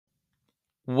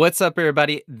What's up,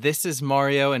 everybody? This is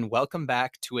Mario, and welcome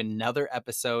back to another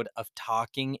episode of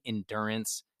Talking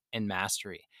Endurance and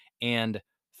Mastery. And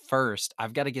first,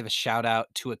 I've got to give a shout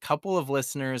out to a couple of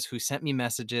listeners who sent me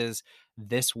messages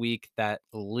this week that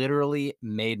literally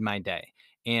made my day.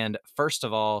 And first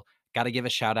of all, got to give a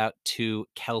shout out to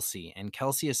Kelsey. And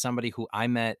Kelsey is somebody who I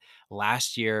met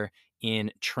last year in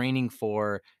training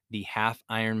for the Half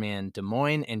Ironman Des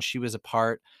Moines, and she was a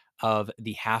part of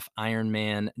the Half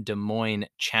Ironman Des Moines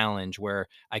Challenge, where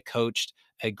I coached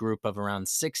a group of around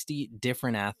 60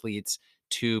 different athletes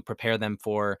to prepare them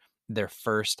for their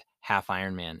first half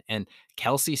Ironman. And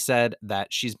Kelsey said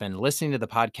that she's been listening to the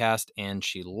podcast and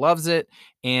she loves it,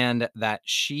 and that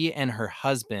she and her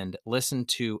husband listened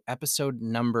to episode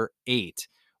number 8,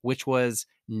 which was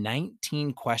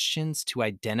 19 questions to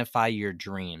identify your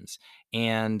dreams.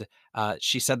 And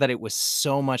she said that it was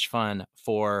so much fun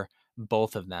for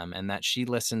both of them and that she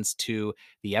listens to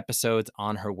the episodes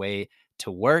on her way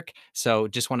to work. So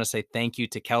just want to say thank you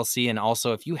to Kelsey. And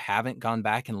also, if you haven't gone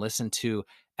back and listened to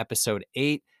episode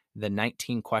 8, the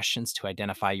 19 questions to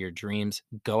identify your dreams,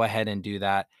 go ahead and do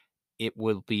that. It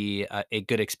will be a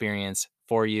good experience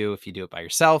for you if you do it by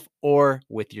yourself or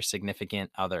with your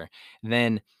significant other.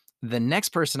 Then the next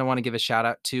person I want to give a shout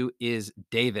out to is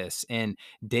Davis. And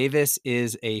Davis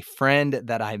is a friend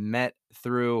that I met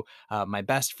through my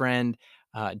best friend,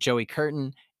 Joey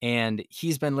Curtin. And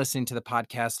he's been listening to the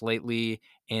podcast lately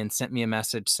and sent me a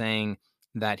message saying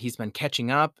that he's been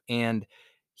catching up, and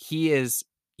he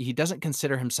doesn't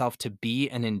consider himself to be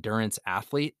an endurance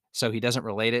athlete. So he doesn't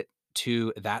relate it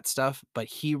to that stuff, but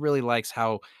he really likes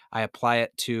how I apply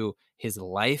it to his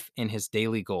life and his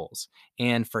daily goals.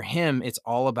 And for him, it's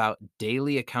all about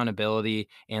daily accountability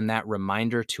and that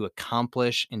reminder to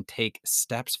accomplish and take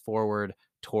steps forward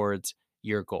towards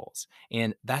your goals.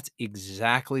 And that's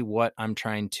exactly what I'm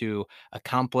trying to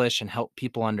accomplish and help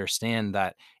people understand,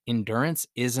 that endurance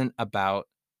isn't about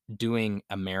doing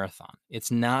a marathon.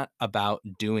 It's not about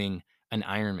doing an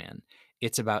Ironman.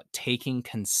 It's about taking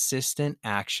consistent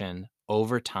action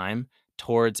over time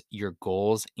towards your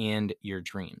goals and your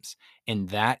dreams. And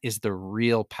that is the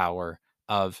real power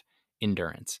of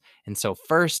endurance. And so,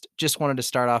 first, just wanted to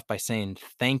start off by saying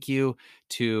thank you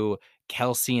to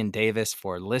Kelsey and Davis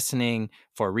for listening,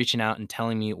 for reaching out and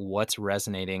telling me what's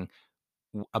resonating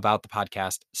about the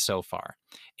podcast so far.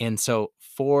 And so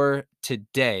for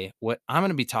today, what I'm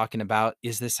going to be talking about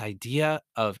is this idea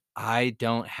of I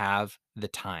don't have the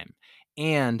time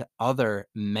and other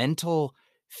mental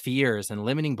fears and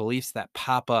limiting beliefs that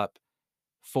pop up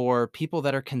for people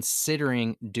that are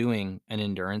considering doing an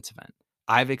endurance event.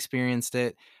 I've experienced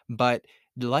it, but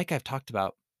like I've talked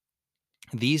about,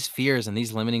 these fears and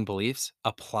these limiting beliefs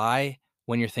apply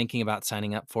when you're thinking about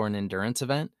signing up for an endurance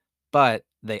event, but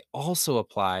they also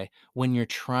apply when you're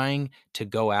trying to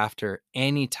go after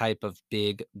any type of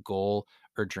big goal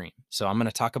or dream. So I'm going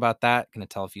to talk about that, going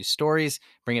to tell a few stories,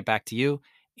 bring it back to you,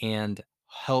 and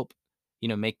help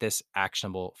make this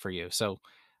actionable for you. So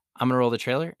I'm going to roll the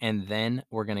trailer and then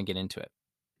we're going to get into it.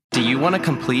 Do you want to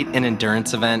complete an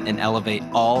endurance event and elevate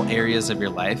all areas of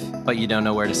your life, but you don't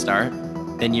know where to start?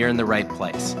 Then you're in the right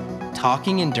place.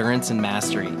 Talking Endurance and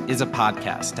Mastery is a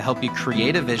podcast to help you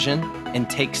create a vision and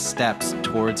take steps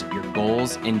towards your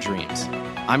goals and dreams.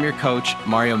 I'm your coach,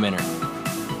 Mario Minner.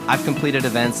 I've completed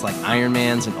events like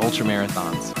Ironmans and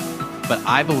ultramarathons, but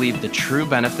I believe the true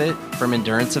benefit from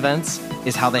endurance events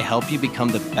is how they help you become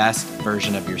the best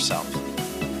version of yourself.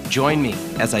 Join me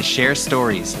as I share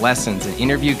stories, lessons, and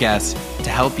interview guests to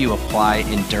help you apply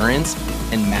endurance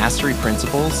and mastery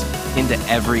principles into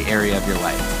every area of your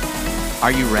life.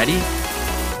 Are you ready?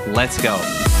 Let's go.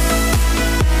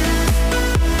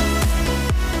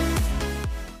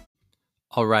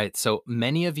 All right, so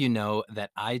many of you know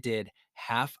that I did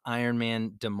Half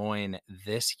Ironman Des Moines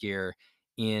this year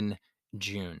in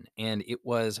June, and it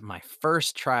was my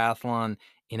first triathlon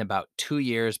in about 2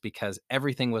 years because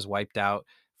everything was wiped out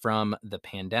from the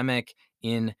pandemic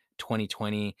in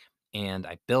 2020, and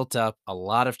I built up a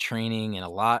lot of training and a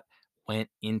lot went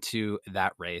into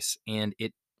that race, and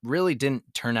it really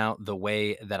didn't turn out the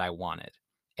way that I wanted.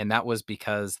 And that was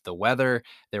because the weather,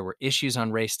 there were issues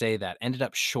on race day that ended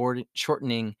up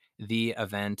shortening the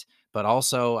event, but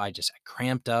also I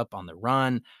cramped up on the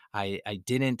run. I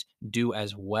didn't do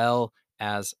as well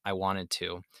as I wanted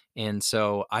to. And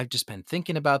so I've just been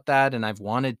thinking about that, and I've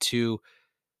wanted to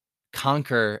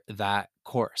conquer that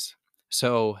course.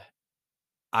 So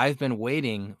I've been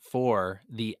waiting for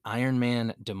the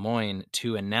Ironman Des Moines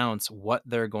to announce what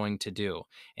they're going to do.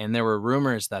 And there were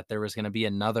rumors that there was going to be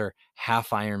another half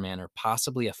Ironman or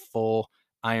possibly a full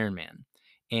Ironman.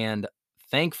 And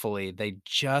thankfully, they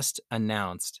just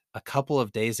announced a couple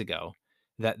of days ago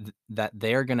that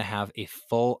they're going to have a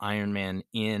full Ironman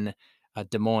in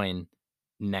Des Moines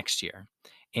next year.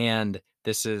 And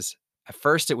this is at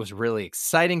first it was really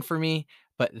exciting for me,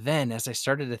 but then as I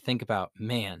started to think about,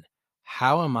 man,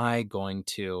 how am I going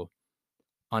to,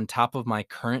 on top of my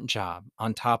current job,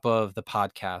 on top of the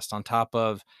podcast, on top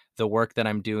of the work that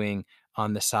I'm doing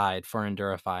on the side for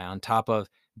Endurify, on top of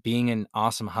being an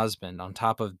awesome husband, on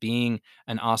top of being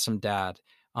an awesome dad,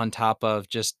 on top of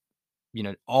just,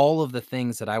 all of the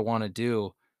things that I want to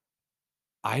do,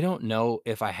 I don't know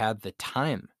if I had the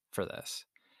time for this.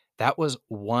 That was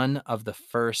one of the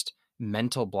first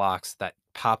mental blocks that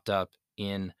popped up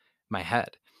in my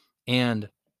head. And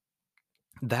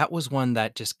that was one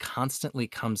that just constantly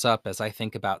comes up as I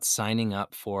think about signing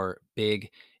up for big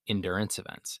endurance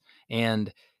events.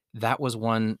 And that was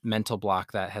one mental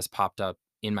block that has popped up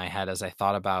in my head as I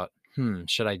thought about,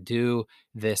 should I do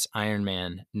this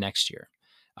Ironman next year?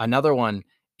 Another one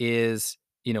is,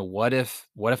 what if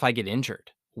I get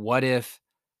injured? What if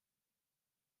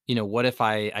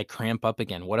I cramp up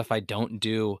again? What if I don't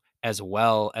do as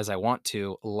well as I want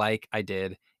to, like I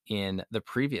did in the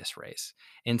previous race?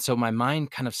 And so my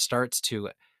mind kind of starts to,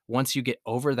 once you get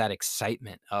over that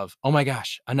excitement of, oh my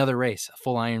gosh, another race, a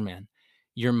full Ironman,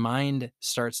 your mind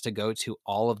starts to go to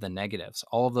all of the negatives,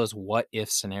 all of those what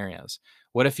if scenarios.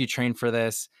 What if you train for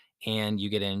this and you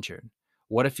get injured?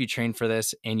 What if you train for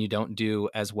this and you don't do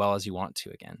as well as you want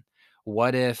to again?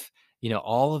 What if,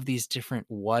 all of these different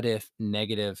what if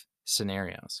negative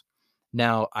scenarios.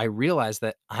 Now, I realize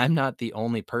that I'm not the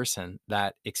only person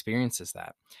that experiences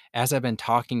that. As I've been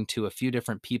talking to a few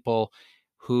different people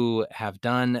who have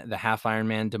done the half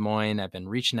Ironman Des Moines, I've been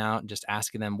reaching out and just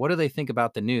asking them, what do they think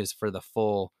about the news for the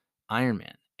full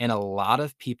Ironman? And a lot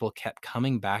of people kept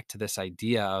coming back to this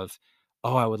idea of,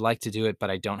 oh, I would like to do it,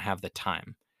 but I don't have the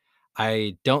time.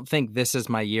 I don't think this is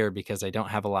my year because I don't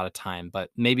have a lot of time, but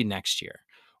maybe next year.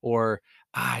 Or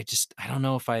I don't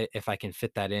know if I can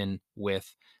fit that in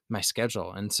with my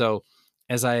schedule. And so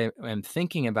as I am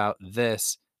thinking about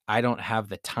this, I don't have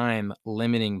the time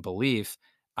limiting belief.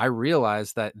 I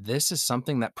realize that this is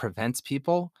something that prevents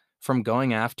people from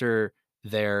going after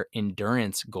their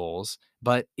endurance goals,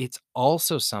 but it's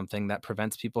also something that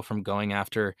prevents people from going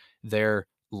after their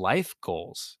life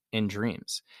goals and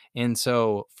dreams. And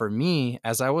so for me,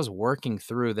 as I was working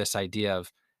through this idea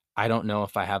of, I don't know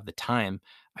if I have the time,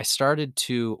 I started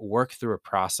to work through a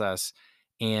process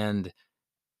and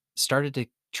started to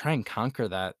try and conquer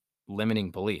that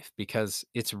limiting belief because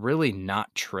it's really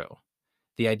not true.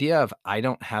 The idea of I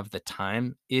don't have the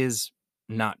time is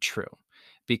not true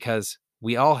because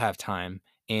we all have time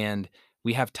and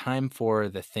we have time for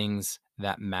the things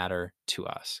that matter to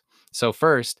us. So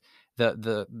first,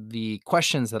 the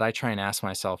questions that I try and ask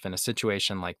myself in a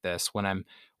situation like this when I'm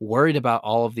worried about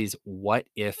all of these what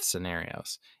if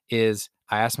scenarios is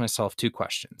I ask myself two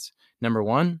questions. Number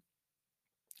 1,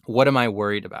 what am I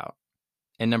worried about?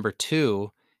 And number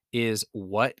 2 is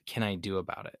what can I do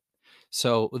about it?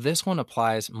 So this one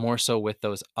applies more so with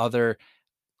those other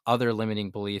limiting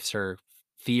beliefs or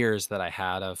fears that I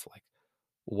had of like,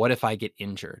 what if I get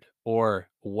injured? Or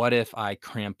what if I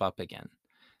cramp up again?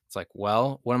 It's like,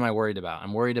 well, what am I worried about?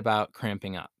 I'm worried about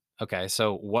cramping up. Okay,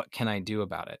 so what can I do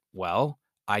about it? Well,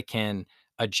 I can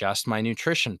adjust my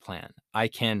nutrition plan. I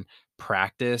can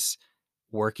practice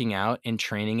working out and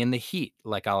training in the heat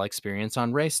like I'll experience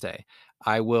on race day.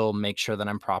 I will make sure that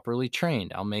I'm properly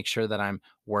trained. I'll make sure that I'm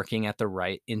working at the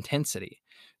right intensity.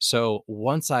 So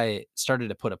once I started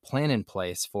to put a plan in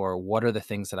place for what are the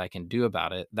things that I can do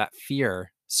about it, that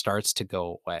fear starts to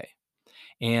go away.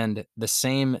 And the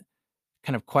same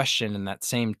kind of question and that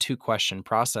same two question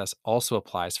process also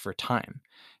applies for time.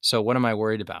 So, what am I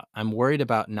worried about? I'm worried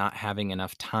about not having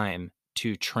enough time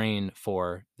to train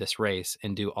for this race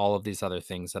and do all of these other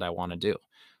things that I want to do.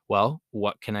 Well,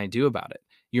 what can I do about it?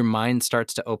 Your mind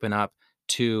starts to open up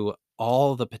to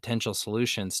all the potential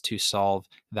solutions to solve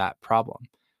that problem.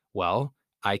 Well,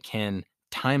 I can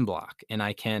time block and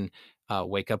I can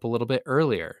wake up a little bit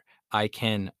earlier. I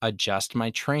can adjust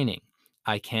my training.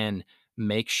 I can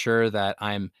make sure that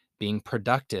I'm being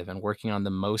productive and working on the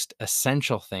most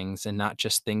essential things and not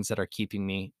just things that are keeping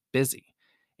me busy.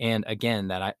 And again,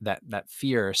 that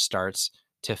fear starts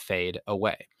to fade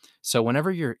away. So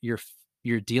whenever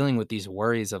you're dealing with these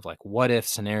worries of like what if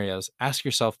scenarios, ask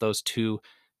yourself those two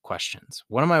questions.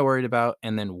 What am I worried about?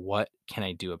 And then what can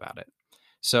I do about it?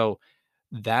 So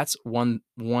that's one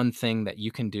thing that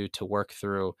you can do to work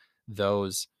through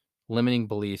those limiting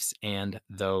beliefs and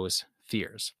those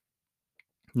fears.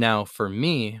 Now, for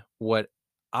me, what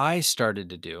I started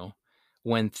to do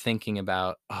when thinking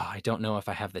about, oh, I don't know if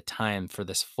I have the time for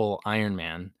this full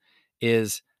Ironman,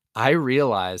 is I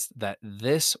realized that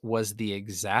this was the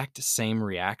exact same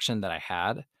reaction that I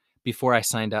had before I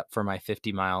signed up for my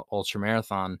 50-mile ultra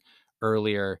marathon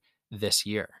earlier this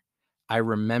year. I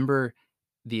remember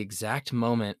the exact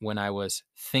moment when I was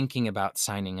thinking about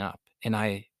signing up, and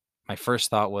my first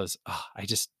thought was, "Oh, I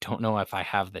just don't know if I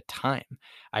have the time.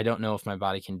 I don't know if my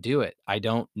body can do it. I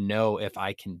don't know if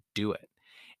I can do it."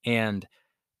 And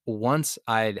once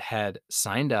I had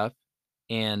signed up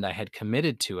and I had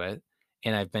committed to it,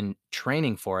 and I've been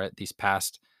training for it these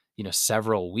past,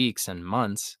 several weeks and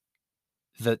months,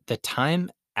 the time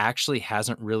actually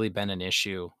hasn't really been an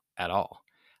issue at all.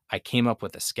 I came up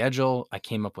with a schedule, I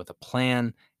came up with a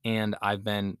plan, and I've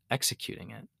been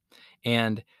executing it.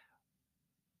 And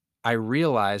I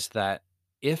realized that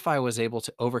if I was able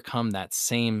to overcome that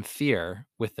same fear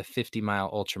with the 50-mile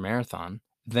ultra marathon,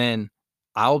 then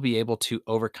I'll be able to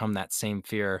overcome that same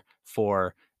fear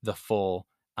for the full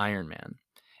Ironman.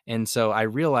 And so I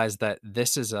realized that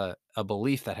this is a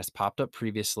belief that has popped up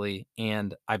previously,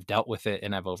 and I've dealt with it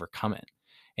and I've overcome it.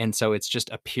 And so it's just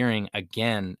appearing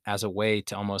again as a way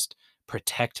to almost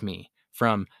protect me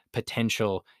from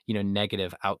potential,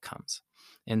 negative outcomes.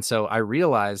 And so I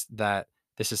realized that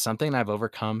this is something I've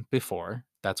overcome before.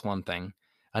 That's one thing.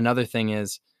 Another thing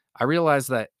is I realize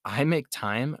that I make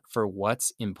time for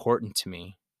what's important to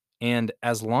me. And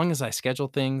as long as I schedule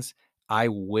things, I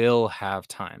will have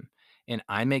time. And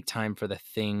I make time for the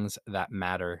things that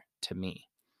matter to me.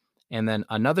 And then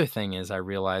another thing is I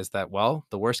realized that, well,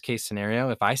 the worst case scenario,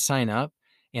 if I sign up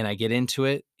and I get into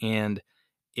it and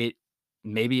it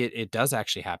maybe it does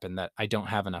actually happen that I don't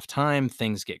have enough time,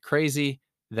 things get crazy,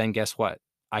 then guess what?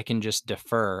 I can just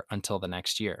defer until the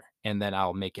next year and then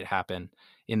I'll make it happen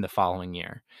in the following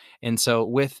year. And so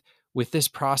with this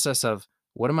process of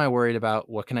what am I worried about?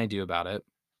 What can I do about it?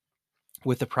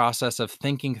 With the process of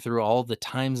thinking through all the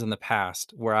times in the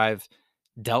past where I've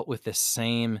dealt with this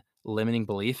same limiting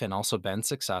belief and also been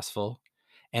successful,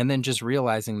 and then just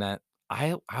realizing that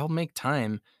I'll make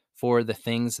time for the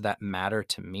things that matter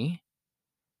to me.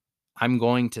 I'm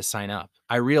going to sign up.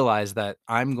 I realize that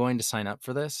I'm going to sign up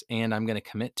for this and I'm going to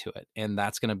commit to it. And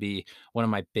that's going to be one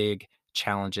of my big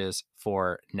challenges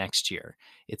for next year.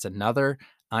 It's another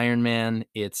Ironman.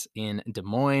 It's in Des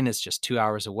Moines. It's just 2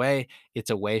 hours away.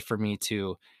 It's a way for me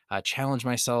to challenge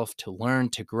myself, to learn,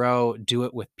 to grow, do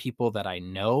it with people that I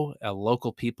know,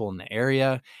 local people in the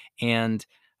area, and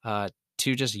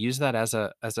to just use that as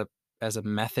a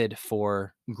method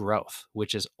for growth,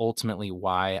 which is ultimately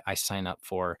why I sign up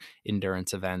for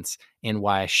endurance events and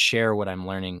why I share what I'm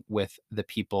learning with the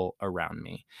people around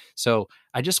me. So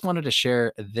I just wanted to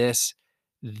share this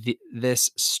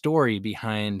story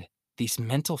behind these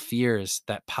mental fears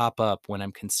that pop up when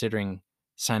I'm considering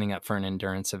signing up for an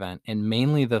endurance event, and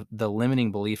mainly the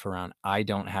limiting belief around I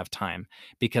don't have time,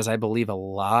 because I believe a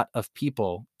lot of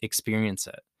people experience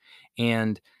it.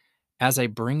 And as I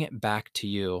bring it back to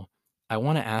you, I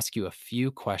want to ask you a few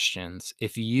questions.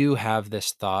 If you have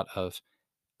this thought of,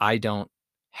 I don't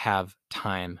have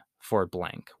time for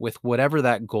blank, with whatever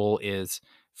that goal is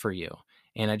for you.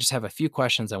 And I just have a few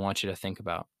questions I want you to think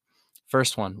about.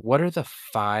 First one, what are the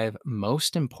five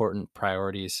most important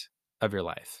priorities of your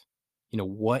life?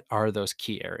 What are those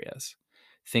key areas?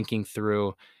 Thinking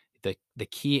through the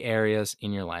key areas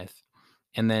in your life.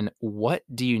 And then what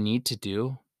do you need to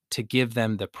do to give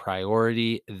them the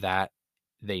priority that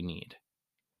they need?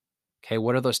 Okay,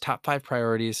 what are those top five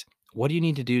priorities? What do you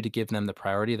need to do to give them the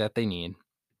priority that they need?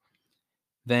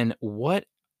 Then what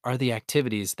are the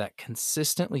activities that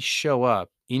consistently show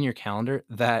up in your calendar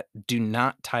that do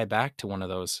not tie back to one of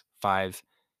those five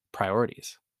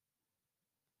priorities?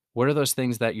 What are those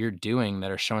things that you're doing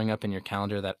that are showing up in your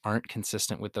calendar that aren't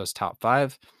consistent with those top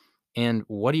five? And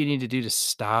what do you need to do to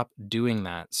stop doing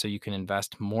that so you can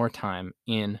invest more time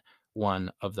in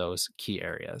one of those key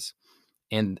areas?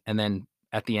 And then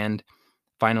at the end,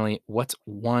 finally, what's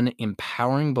one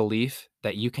empowering belief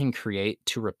that you can create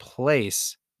to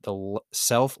replace the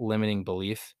self-limiting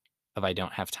belief of I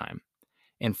don't have time?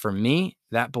 And for me,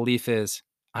 that belief is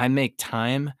I make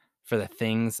time for the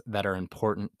things that are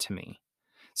important to me.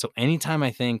 So anytime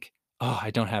I think, oh, I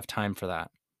don't have time for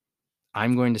that,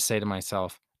 I'm going to say to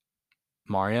myself,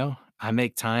 Mario, I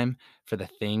make time for the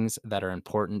things that are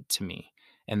important to me.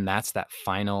 And that's that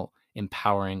final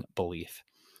empowering belief.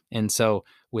 And so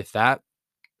with that,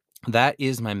 that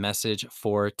is my message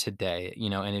for today.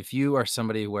 And if you are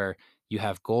somebody where you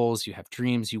have goals, you have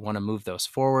dreams, you want to move those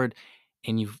forward,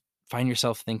 and you find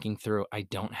yourself thinking through, I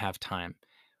don't have time,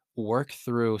 work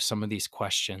through some of these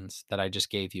questions that I just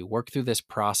gave you, work through this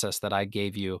process that I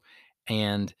gave you,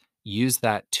 and use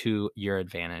that to your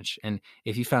advantage. And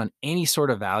if you found any sort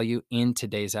of value in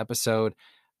today's episode,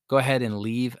 go ahead and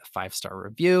leave a 5-star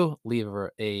review, leave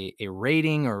a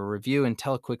rating or a review, and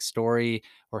tell a quick story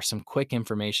or some quick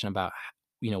information about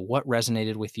what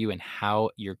resonated with you and how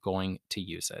you're going to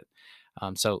use it.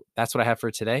 So that's what I have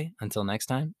for today. Until next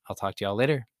time, I'll talk to y'all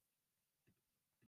later.